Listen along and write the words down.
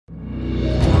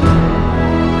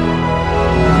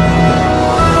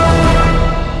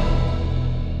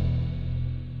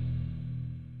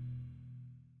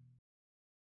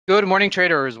Good morning,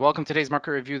 traders. Welcome to today's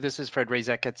market review. This is Fred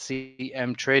Razek at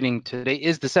CMTrading. Today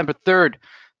is December 3rd,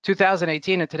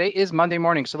 2018, and today is Monday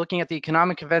morning. So looking at the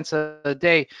economic events of the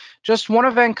day, just one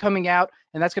event coming out,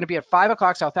 and that's going to be at 5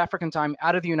 o'clock South African time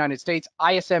out of the United States,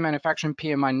 ISM manufacturing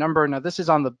PMI number. Now, this is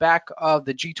on the back of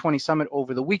the G20 summit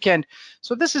over the weekend.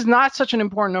 So this is not such an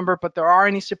important number, but there are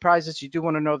any surprises. You do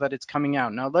want to know that it's coming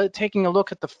out. Now, taking a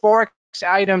look at the Forex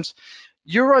items,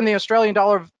 Euro and the Australian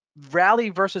dollar rally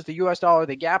versus the US dollar,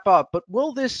 they gap up, but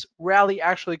will this rally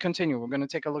actually continue? We're going to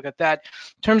take a look at that.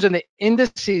 In terms of the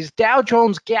indices, Dow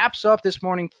Jones gaps up this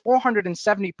morning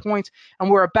 470 points, and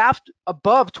we're about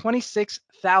above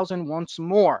 26,000 once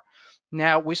more.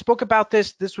 Now, we spoke about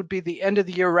this. This would be the end of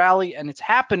the year rally, and it's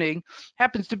happening.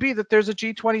 Happens to be that there's a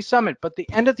G20 summit, but the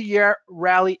end of the year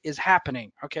rally is happening,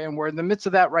 okay? And we're in the midst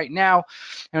of that right now.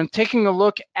 And taking a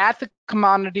look at the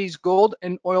commodities, gold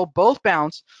and oil both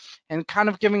bounce, and kind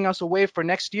of giving us a wave for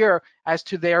next year as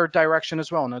to their direction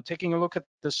as well. Now, taking a look at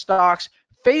the stocks,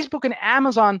 Facebook and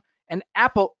Amazon and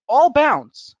Apple all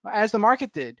bounce as the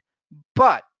market did,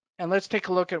 and let's take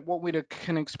a look at what we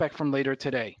can expect from later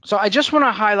today. So I just want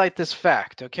to highlight this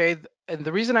fact, okay? And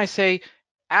the reason I say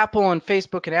Apple and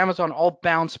Facebook and Amazon all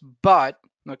bounce,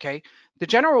 okay, the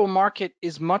general market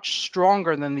is much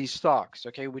stronger than these stocks,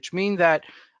 okay, which means that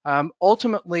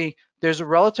ultimately there's a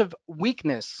relative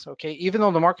weakness, okay, even though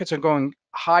the markets are going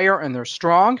higher and they're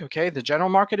strong, okay, the general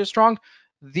market is strong,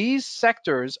 these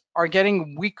sectors are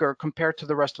getting weaker compared to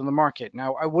the rest of the market.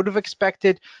 Now, I would have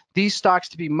expected these stocks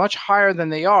to be much higher than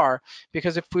they are,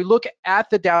 because if we look at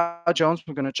the Dow Jones,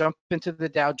 we're going to jump into the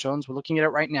Dow Jones. We're looking at it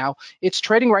right now. It's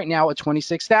trading right now at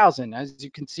 26,000. As you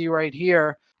can see right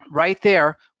here, right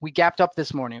there, we gapped up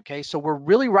this morning, okay? So we're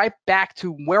really right back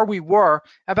to where we were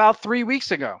about 3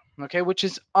 weeks ago, okay, which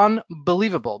is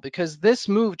unbelievable, because this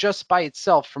move just by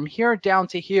itself from here down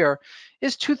to here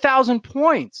is 2,000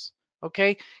 points.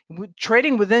 Okay,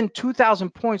 trading within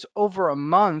 2,000 points over a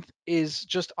month is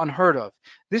just unheard of.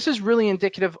 This is really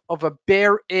indicative of a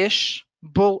bearish,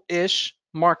 bullish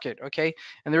market. Okay,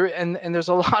 and there's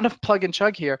a lot of plug and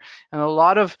chug here, and a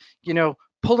lot of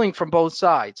pulling from both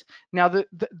sides. Now the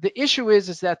issue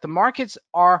is that the markets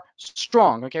are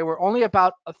strong. Okay, we're only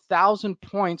about 1,000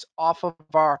 points off of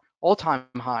our all-time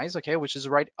highs. Okay, which is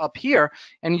right up here,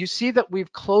 and you see that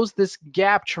we've closed this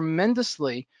gap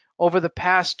tremendously over the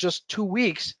past just 2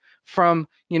 weeks from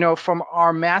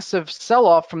our massive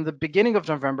sell-off from the beginning of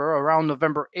November, around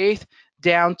November 8th,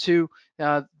 down to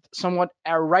somewhat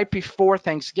right before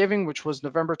Thanksgiving, which was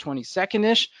November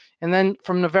 22nd-ish. And then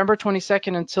from November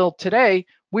 22nd until today,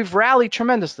 we've rallied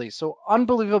tremendously. So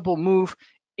unbelievable move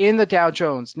in the Dow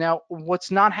Jones. Now, what's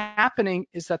not happening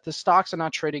is that the stocks are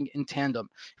not trading in tandem.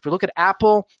 If you look at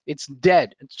Apple, it's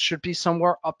dead. It should be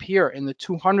somewhere up here in the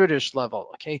 200-ish level,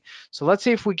 okay? So let's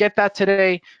see if we get that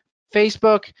today.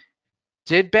 Facebook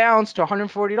did bounce to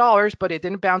 $140, but it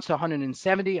didn't bounce to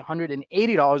 $170,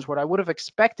 $180, what I would have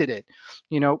expected it,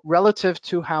 relative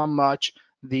to how much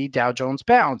the Dow Jones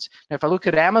bounced. Now, if I look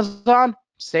at Amazon,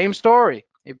 same story.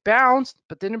 It bounced,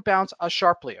 but didn't bounce as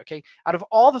sharply, okay? Out of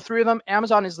all the three of them,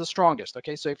 Amazon is the strongest,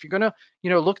 okay? So if you're gonna,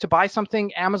 look to buy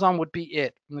something, Amazon would be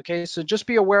it, okay? So just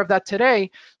be aware of that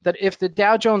today, that if the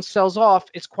Dow Jones sells off,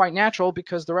 it's quite natural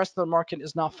because the rest of the market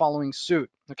is not following suit,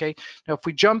 okay? Now, if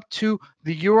we jump to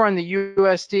the Euro and the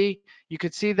USD, you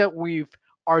could see that we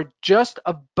are just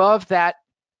above that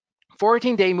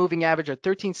 14-day moving average at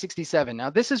 1367.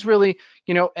 Now, this is really,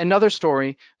 another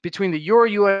story between the Euro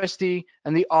USD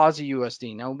and the Aussie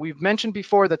USD. Now, we've mentioned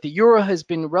before that the Euro has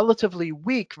been relatively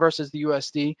weak versus the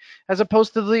USD as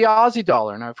opposed to the Aussie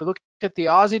dollar. Now, if we look at the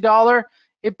Aussie dollar,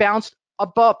 it bounced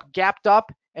above, gapped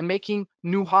up, and making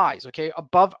new highs, okay,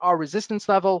 above our resistance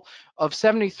level of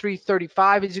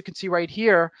 73.35, as you can see right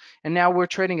here, and now we're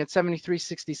trading at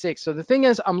 73.66. So the thing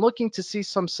is, I'm looking to see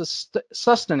some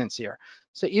sustenance here.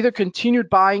 So either continued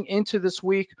buying into this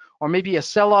week or maybe a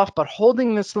sell-off, but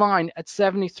holding this line at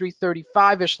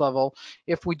 73.35-ish level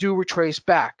if we do retrace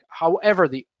back. However,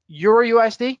 the Euro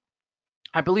USD,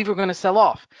 I believe we're going to sell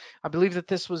off. I believe that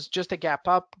this was just a gap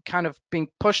up, kind of being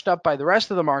pushed up by the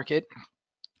rest of the market.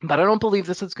 But I don't believe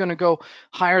this is going to go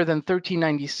higher than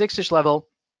 1396-ish level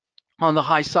on the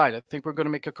high side. I think we're going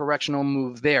to make a correctional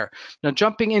move there. Now,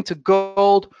 jumping into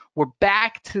gold, we're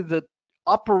back to the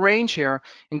upper range here,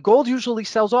 and gold usually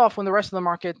sells off when the rest of the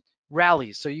market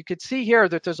rallies. So you could see here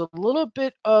that there's a little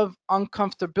bit of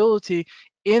uncomfortability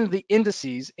in the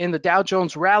indices, in the Dow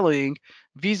Jones rallying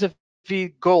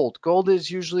vis-a-vis gold. Gold is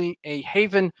usually a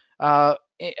haven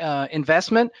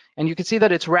investment, and you can see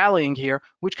that it's rallying here,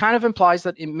 which kind of implies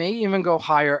that it may even go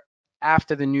higher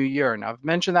after the new year. Now, I've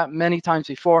mentioned that many times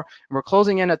before, and we're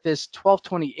closing in at this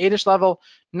 1228-ish level,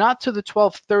 not to the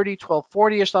 1230,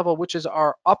 1240-ish level, which is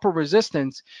our upper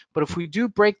resistance. But if we do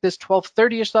break this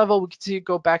 1230-ish level, we can see it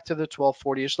go back to the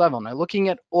 1240-ish level. Now, looking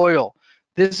at oil,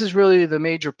 this is really the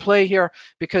major play here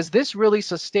because this really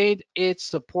sustained its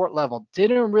support level.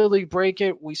 Didn't really break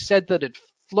it. We said that it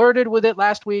flirted with it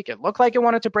last week. It looked like it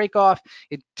wanted to break off.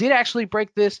 It did actually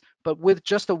break this, but with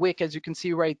just a wick, as you can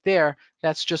see right there,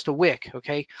 that's just a wick,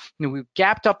 okay? And we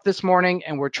gapped up this morning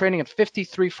and we're trading at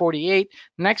 53.48.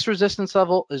 Next resistance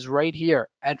level is right here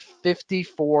at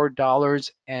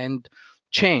 $54 and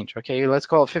change, okay? Let's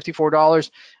call it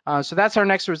 $54. So that's our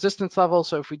next resistance level.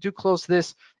 So if we do close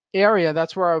this area,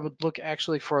 that's where I would look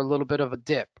actually for a little bit of a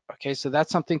dip. Okay, so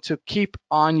that's something to keep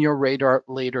on your radar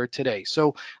later today.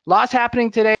 So lots happening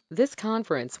today. This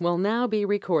conference will now be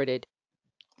recorded.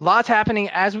 Lots happening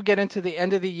as we get into the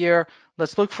end of the year.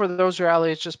 Let's look for those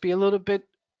rallies. Just be a little bit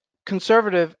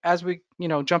conservative as we,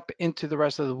 jump into the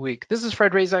rest of the week. This is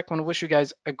Fred Razak. I want to wish you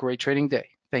guys a great trading day.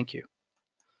 Thank you.